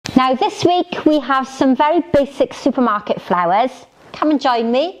Now this week we have some very basic supermarket flowers. Come and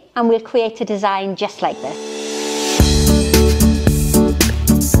join me and we'll create a design just like this.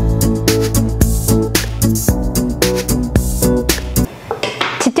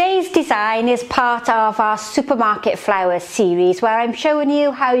 Today's design is part of our supermarket flowers series, where I'm showing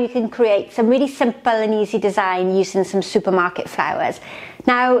you how you can create some really simple and easy design using some supermarket flowers.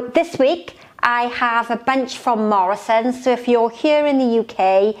 Now this week I have a bunch from Morrison's, so if you're here in the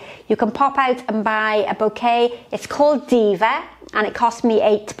UK you can pop out and buy a bouquet. It's called Diva and it cost me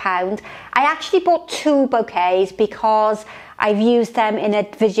 £8. I actually bought 2 bouquets because I've used them in a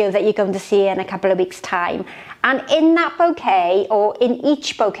video that you're going to see in a couple of weeks' time. And in that bouquet, or in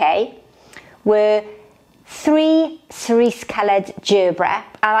each bouquet, were 3 cerise coloured Gerbera,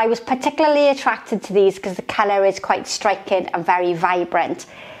 and I was particularly attracted to these because the colour is quite striking and very vibrant.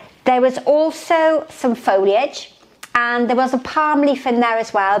 There was also some foliage and there was a palm leaf in there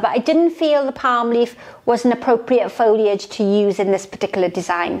as well, but I didn't feel the palm leaf was an appropriate foliage to use in this particular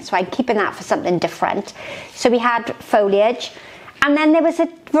design, so I'm keeping that for something different. So we had foliage, and then there was a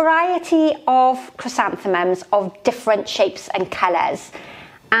variety of chrysanthemums of different shapes and colours.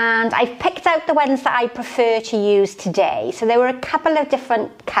 And I've picked out the ones that I prefer to use today. So there were a couple of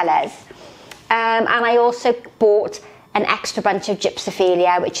different colours. And I also bought an extra bunch of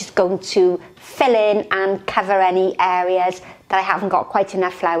Gypsophila, which is going to fill in and cover any areas that I haven't got quite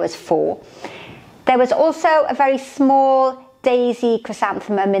enough flowers for. There was also a very small daisy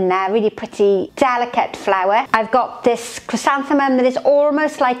chrysanthemum in there, really pretty delicate flower. I've got this chrysanthemum that is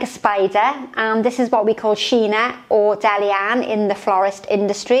almost like a spider, and this is what we call Sheena or Delian in the florist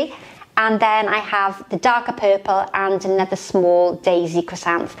industry. And then I have the darker purple and another small daisy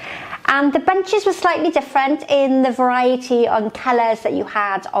chrysanth. And the bunches were slightly different in the variety on colours that you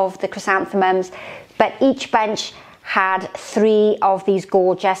had of the chrysanthemums, but each bunch had 3 of these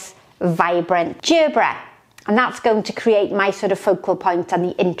gorgeous vibrant Gerbera. And that's going to create my sort of focal point and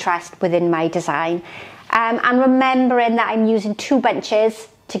the interest within my design. And remembering that I'm using 2 bunches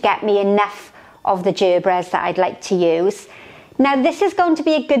to get me enough of the Gerberas that I'd like to use. Now this is going to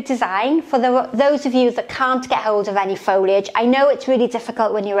be a good design for those of you that can't get hold of any foliage. I know it's really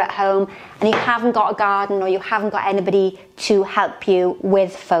difficult when you're at home and you haven't got a garden or you haven't got anybody to help you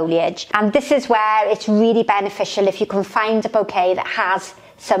with foliage. And this is where it's really beneficial if you can find a bouquet that has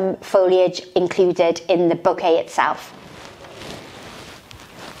some foliage included in the bouquet itself.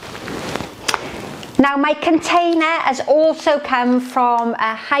 Now my container has also come from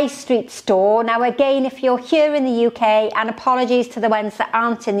a high street store. Now again, if you're here in the UK, and apologies to the ones that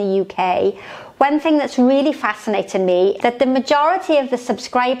aren't in the UK, one thing that's really fascinating me is that the majority of the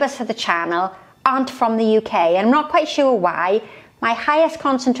subscribers to the channel aren't from the UK. And I'm not quite sure why. My highest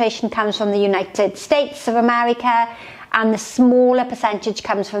concentration comes from the United States of America, and the smaller percentage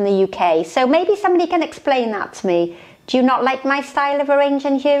comes from the UK. So maybe somebody can explain that to me. Do you not like my style of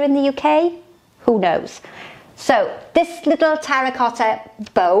arranging here in the UK? Who knows? So this little terracotta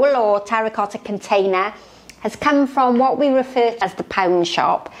bowl or terracotta container has come from what we refer to as the pound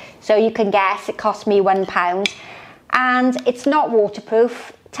shop. So you can guess it cost me £1. And it's not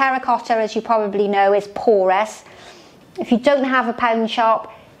waterproof. Terracotta, as you probably know, is porous. If you don't have a pound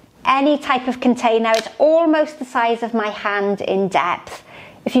shop, any type of container, it's almost the size of my hand in depth.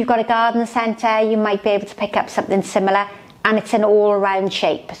 If you've got a garden centre, you might be able to pick up something similar, and it's an all-round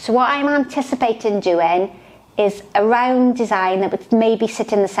shape. So what I'm anticipating doing is a round design that would maybe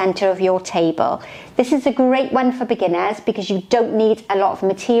sit in the centre of your table. This is a great one for beginners because you don't need a lot of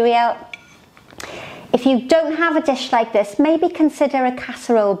material. If you don't have a dish like this, maybe consider a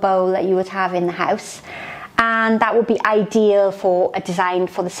casserole bowl that you would have in the house. And that would be ideal for a design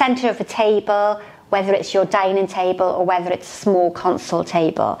for the centre of a table, whether it's your dining table or whether it's a small console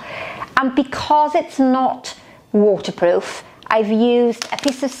table. And because it's not waterproof, I've used a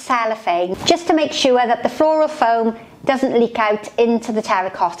piece of cellophane just to make sure that the floral foam doesn't leak out into the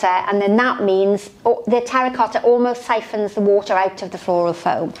terracotta, and then that means the terracotta almost siphons the water out of the floral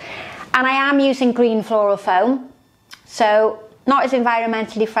foam. And I am using green floral foam, so not as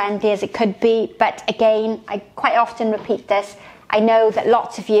environmentally friendly as it could be, but again, I quite often repeat this. I know that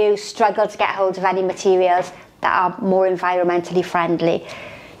lots of you struggle to get hold of any materials that are more environmentally friendly.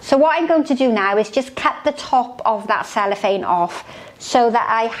 So what I'm going to do now is just cut the top of that cellophane off so that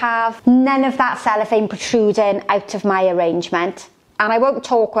I have none of that cellophane protruding out of my arrangement. And I won't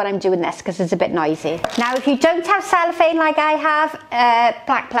talk when I'm doing this because it's a bit noisy. Now, if you don't have cellophane like I have, a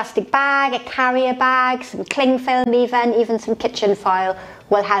black plastic bag, a carrier bag, some cling film even some kitchen foil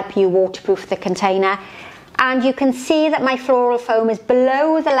will help you waterproof the container. And you can see that my floral foam is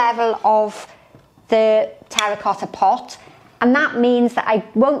below the level of the terracotta pot. and that means that I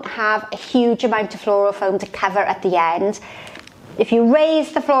won't have a huge amount of floral foam to cover at the end. If you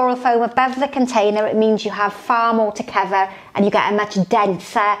raise the floral foam above the container, it means you have far more to cover and you get a much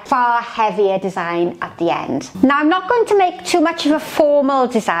denser, far heavier design at the end. Now, I'm not going to make too much of a formal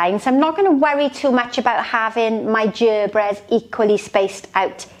design, so I'm not going to worry too much about having my gerberas equally spaced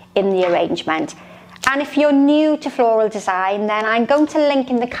out in the arrangement. And if you're new to floral design, then I'm going to link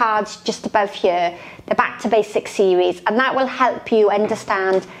in the cards just above here, the Back to Basics series, and that will help you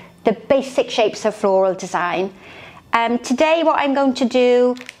understand the basic shapes of floral design. Today what I'm going to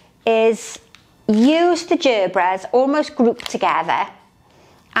do is use the gerberas almost grouped together,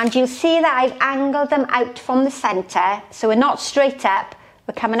 and you'll see that I've angled them out from the centre, so we're not straight up,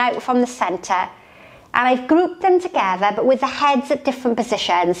 we're coming out from the centre, and I've grouped them together but with the heads at different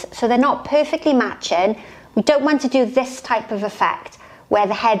positions so they're not perfectly matching. We don't want to do this type of effect where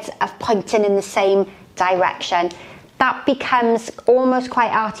the heads are pointing in the same direction. That becomes almost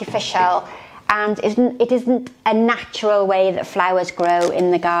quite artificial, and it isn't a natural way that flowers grow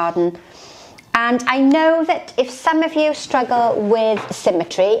in the garden. And I know that if some of you struggle with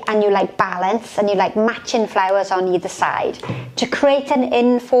symmetry and you like balance and you like matching flowers on either side, to create an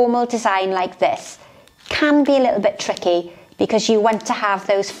informal design like this can be a little bit tricky because you want to have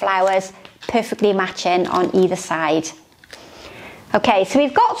those flowers perfectly matching on either side. Okay, so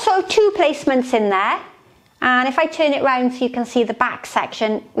we've got sort of two placements in there. And if I turn it round so you can see the back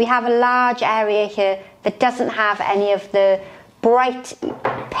section, we have a large area here that doesn't have any of the bright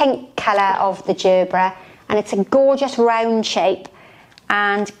pink colour of the gerbera, and it's a gorgeous round shape.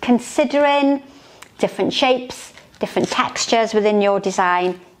 And considering different shapes, different textures within your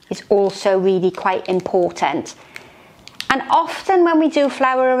design is also really quite important. And often when we do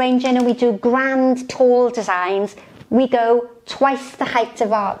flower arranging and we do grand tall designs, we go twice the height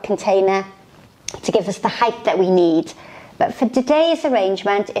of our container to give us the height that we need. But for today's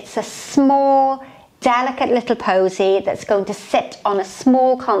arrangement, it's a small, delicate little posy that's going to sit on a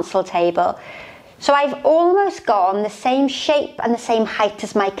small console table. So I've almost gone the same shape and the same height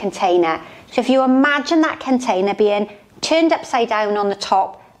as my container. So if you imagine that container being turned upside down on the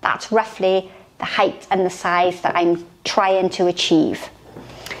top, that's roughly the height and the size that I'm trying to achieve.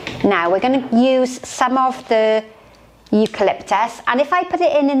 Now we're going to use some of the eucalyptus, and if I put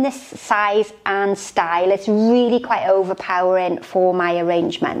it in this size and style, it's really quite overpowering for my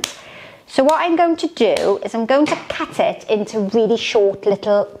arrangement. So what I'm going to do is I'm going to cut it into really short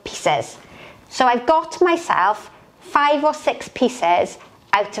little pieces. So I've got myself 5 or 6 pieces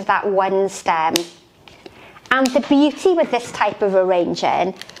out of that one stem. And the beauty with this type of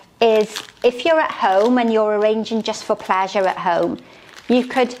arranging is if you're at home and you're arranging just for pleasure at home, you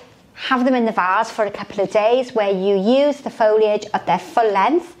could have them in the vase for a couple of days where you use the foliage at their full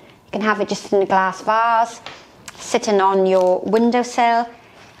length. You can have it just in a glass vase, sitting on your windowsill.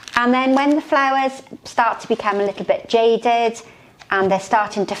 And then when the flowers start to become a little bit jaded and they're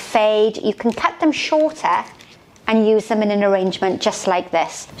starting to fade, you can cut them shorter and use them in an arrangement just like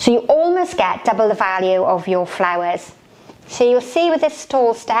this. So you almost get double the value of your flowers. So you'll see with this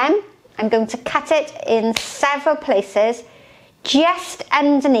tall stem, I'm going to cut it in several places, just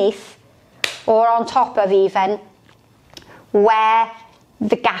underneath or on top of even where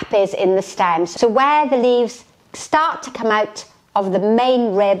the gap is in the stem. So where the leaves start to come out of the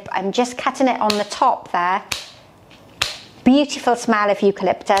main rib, I'm just cutting it on the top there. Beautiful smell of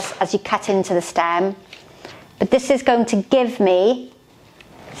eucalyptus as you cut into the stem. But this is going to give me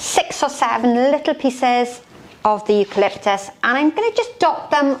 6 or 7 little pieces of the eucalyptus, and I'm going to just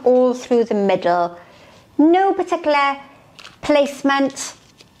dot them all through the middle. No particular placement,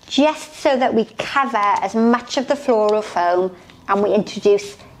 just so that we cover as much of the floral foam and we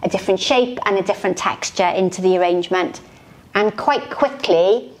introduce a different shape and a different texture into the arrangement. And quite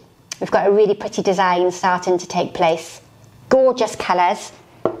quickly, we've got a really pretty design starting to take place. Gorgeous colours.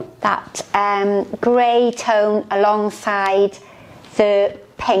 That grey tone alongside the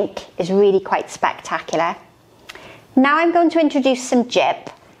pink is really quite spectacular. Now I'm going to introduce some gyp,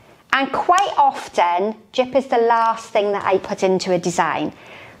 and quite often gyp is the last thing that I put into a design,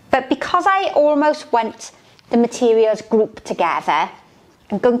 but because I almost want the materials grouped together,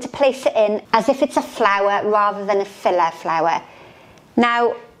 I'm going to place it in as if it's a flower rather than a filler flower.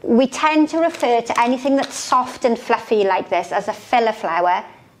 Now we tend to refer to anything that's soft and fluffy like this as a filler flower,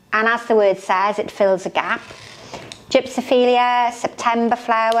 and as the word says, it fills a gap. Gypsophila, September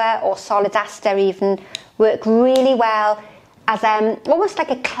flower, or solid aster even work really well as almost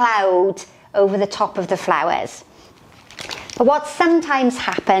like a cloud over the top of the flowers. But what sometimes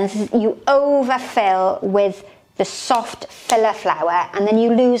happens is you overfill with the soft filler flower and then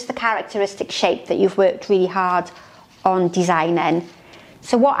you lose the characteristic shape that you've worked really hard on designing.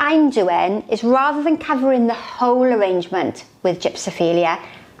 So what I'm doing is, rather than covering the whole arrangement with Gypsophila,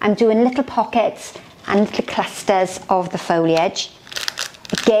 I'm doing little pockets and little clusters of the foliage.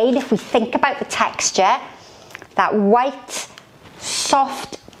 Again, if we think about the texture, that white,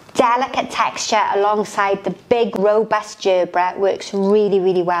 soft, delicate texture alongside the big, robust Gerbera works really,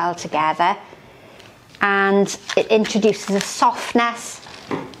 really well together. And it introduces a softness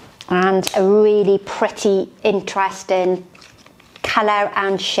and a really pretty, interesting colour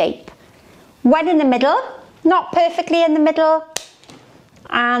and shape. One in the middle, not perfectly in the middle,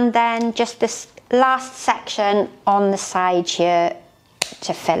 and then just this last section on the side here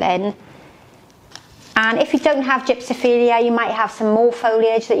to fill in. And if you don't have Gypsophila, you might have some more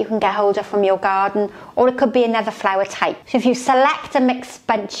foliage that you can get hold of from your garden, or it could be another flower type. So if you select a mixed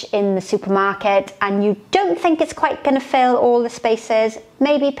bunch in the supermarket and you don't think it's quite going to fill all the spaces,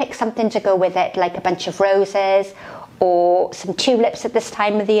 maybe pick something to go with it, like a bunch of roses or some tulips at this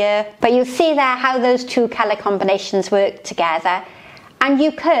time of the year. But you'll see there how those two colour combinations work together. And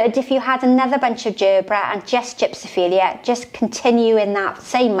you could, if you had another bunch of Gerbera and just Gypsophila, just continue in that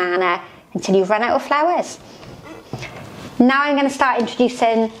same manner until you've run out of flowers. Now I'm going to start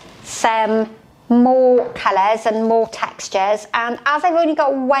introducing some more colours and more textures, and as I've only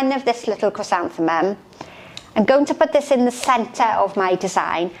got one of this little chrysanthemum, I'm going to put this in the centre of my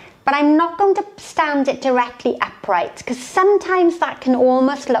design, but I'm not going to stand it directly upright, because sometimes that can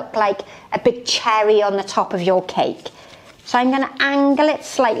almost look like a big cherry on the top of your cake. So I'm going to angle it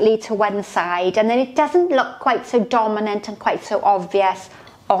slightly to one side, and then it doesn't look quite so dominant and quite so obvious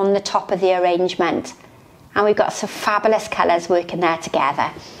on the top of the arrangement. And we've got some fabulous colours working there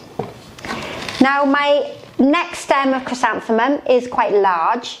together. Now my next stem of chrysanthemum is quite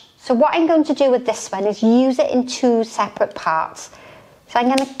large, so what I'm going to do with this one is use it in two separate parts. So I'm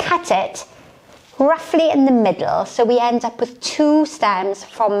going to cut it roughly in the middle, so we end up with two stems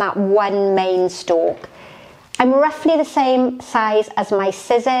from that one main stalk. I'm roughly the same size as my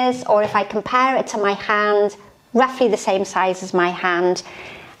scissors, or if I compare it to my hand, roughly the same size as my hand.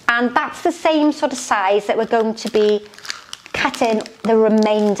 And that's the same sort of size that we're going to be cutting the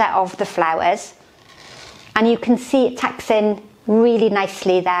remainder of the flowers. And you can see it tucks in really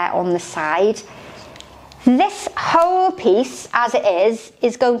nicely there on the side. This whole piece, as it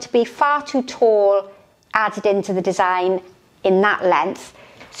is going to be far too tall added into the design in that length.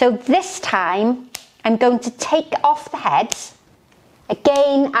 So this time I'm going to take off the heads.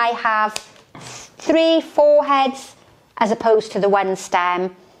 Again, I have 3-4 heads as opposed to the one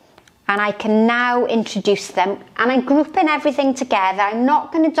stem. And I can now introduce them, and I'm grouping everything together. I'm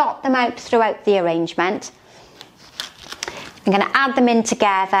not going to dot them out throughout the arrangement. I'm going to add them in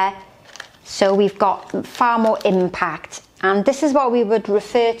together so we've got far more impact. And this is what we would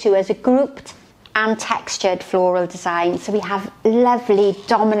refer to as a grouped and textured floral design. So we have lovely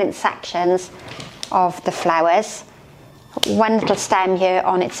dominant sections of the flowers. One little stem here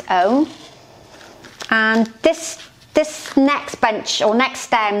on its own. And this next bunch or next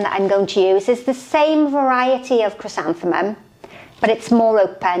stem that I'm going to use is the same variety of chrysanthemum, but it's more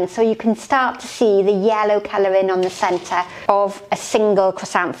open, so you can start to see the yellow colouring on the centre of a single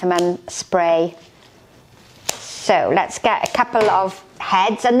chrysanthemum spray. So let's get a couple of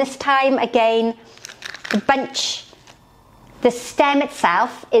heads, and this time again the stem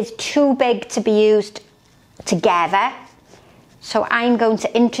itself is too big to be used together, so I'm going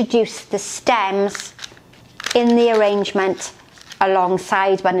to introduce the stems in the arrangement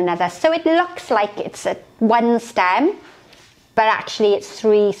alongside one another. So it looks like it's one stem, but actually it's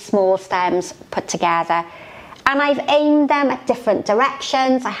 3 small stems put together. And I've aimed them at different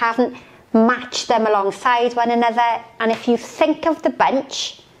directions. I haven't matched them alongside one another. And if you think of the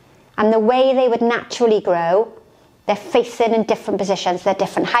bunch and the way they would naturally grow, they're facing in different positions. They're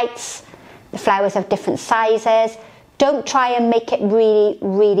different heights. The flowers have different sizes. Don't try and make it really,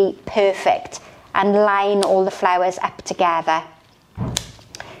 really perfect and line all the flowers up together.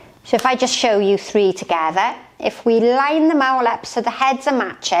 So if I just show you 3 together, if we line them all up so the heads are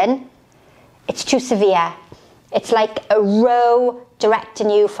matching, it's too severe. It's like a row directing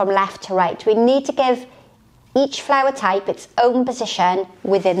you from left to right. We need to give each flower type its own position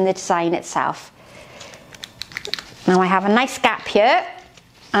within the design itself. Now I have a nice gap here,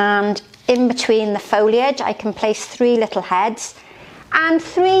 and in between the foliage I can place 3 little heads, and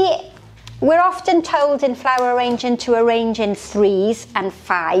 3. We're often told in flower arranging to arrange in 3s and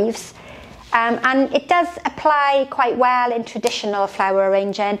 5s, and it does apply quite well in traditional flower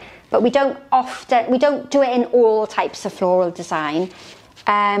arranging, but we don't do it in all types of floral design.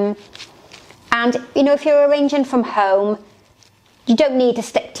 And you know, if you're arranging from home, you don't need to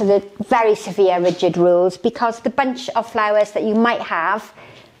stick to the very severe rigid rules, because the bunch of flowers that you might have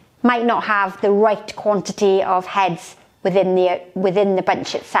might not have the right quantity of heads within the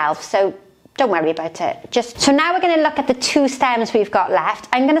bunch itself. So don't worry about it. So now we're going to look at the 2 stems we've got left.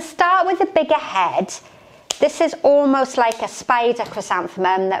 I'm going to start with a bigger head. This is almost like a spider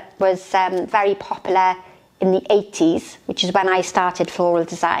chrysanthemum that was very popular in the 80s, which is when I started floral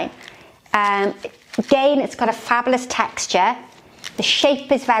design. Again, it's got a fabulous texture. The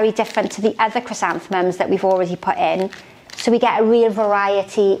shape is very different to the other chrysanthemums that we've already put in. So we get a real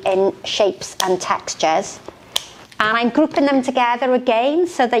variety in shapes and textures. And I'm grouping them together again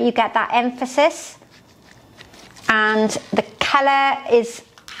so that you get that emphasis. And the colour is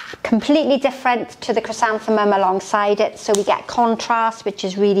completely different to the chrysanthemum alongside it, so we get contrast, which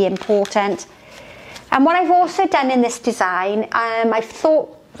is really important. And what I've also done in this design, I've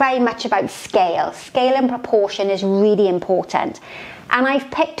thought very much about scale. Scale and proportion is really important. And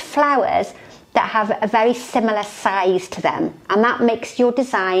I've picked flowers that have a very similar size to them, and that makes your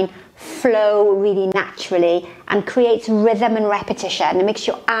design flow really naturally and creates rhythm and repetition. It makes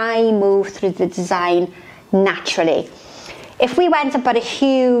your eye move through the design naturally. If we went and put a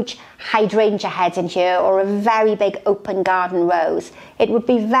huge hydrangea head in here, or a very big open garden rose, it would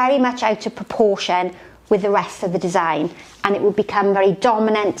be very much out of proportion with the rest of the design, and it would become very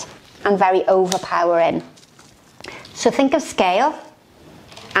dominant and very overpowering. So think of scale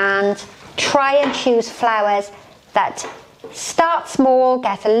and try and choose flowers that start small,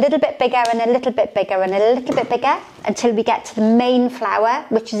 get a little bit bigger and a little bit bigger and a little bit bigger until we get to the main flower,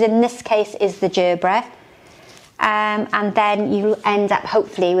 which is in this case is the Gerbera. And then you end up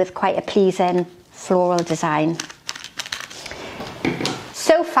hopefully with quite a pleasing floral design.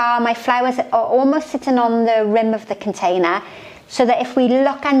 So far my flowers are almost sitting on the rim of the container, so that if we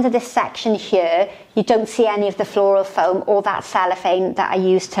look under this section here, you don't see any of the floral foam or that cellophane that I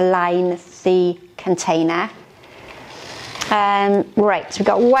used to line the container. Right, so we've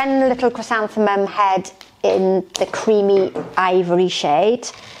got one little chrysanthemum head in the creamy ivory shade,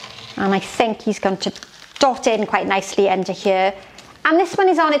 and I think he's going to dot in quite nicely under here. And this one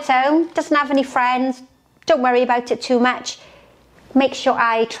is on its own, doesn't have any friends, don't worry about it too much. Makes your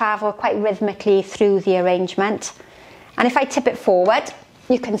eye travel quite rhythmically through the arrangement. And if I tip it forward,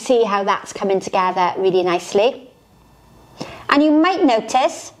 you can see how that's coming together really nicely. And you might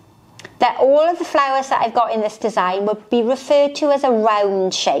notice that all of the flowers that I've got in this design would be referred to as a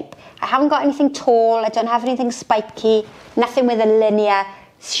round shape. I haven't got anything tall, I don't have anything spiky, nothing with a linear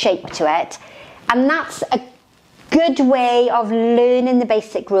shape to it. And that's a good way of learning the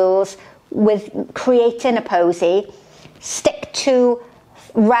basic rules with creating a posy. Stick to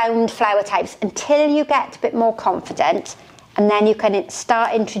round flower types until you get a bit more confident, and then you can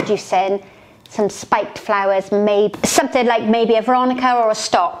start introducing some spiked flowers, maybe something like maybe a veronica or a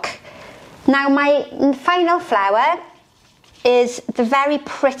stock. Now my final flower is the very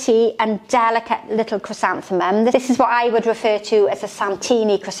pretty and delicate little chrysanthemum. This is what I would refer to as a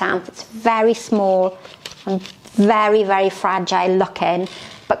Santini chrysanth. It's very small and very, very fragile looking,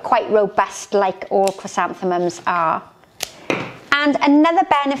 but quite robust like all chrysanthemums are. And another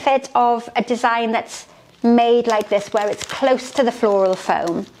benefit of a design that's made like this, where it's close to the floral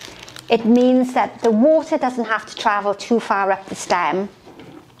foam, it means that the water doesn't have to travel too far up the stem,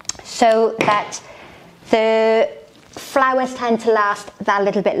 so that the flowers tend to last that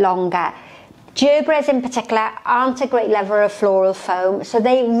little bit longer. Gerberas in particular aren't a great lover of floral foam, so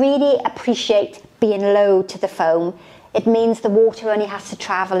they really appreciate being low to the foam. It means the water only has to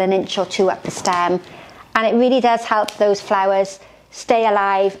travel an inch or two up the stem, and it really does help those flowers stay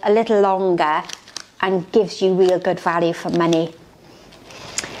alive a little longer and gives you real good value for money.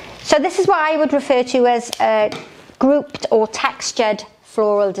 So this is what I would refer to as a grouped or textured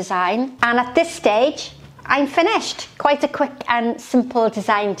floral design, and at this stage I'm finished. Quite a quick and simple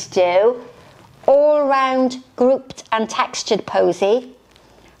design to do. All round grouped and textured posy.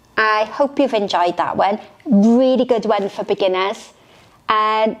 I hope you've enjoyed that one. Really good one for beginners.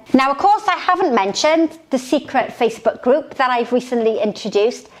 Now of course I haven't mentioned the secret Facebook group that I've recently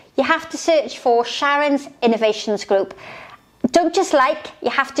introduced. You have to search for Sharon's Innovations group. Don't just like,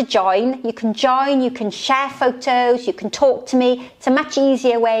 you have to join. You can join, you can share photos, you can talk to me. It's a much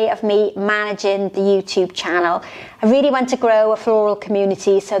easier way of me managing the YouTube channel. I really want to grow a floral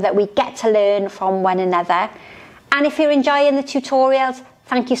community so that we get to learn from one another. And if you're enjoying the tutorials,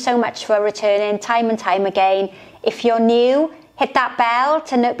 thank you so much for returning time and time again. If you're new, hit that bell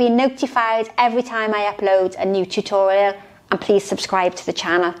to be notified every time I upload a new tutorial, and please subscribe to the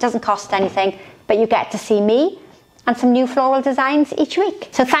channel. It doesn't cost anything, but you get to see me and some new floral designs each week.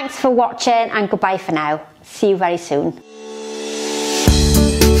 So thanks for watching, and goodbye for now. See you very soon.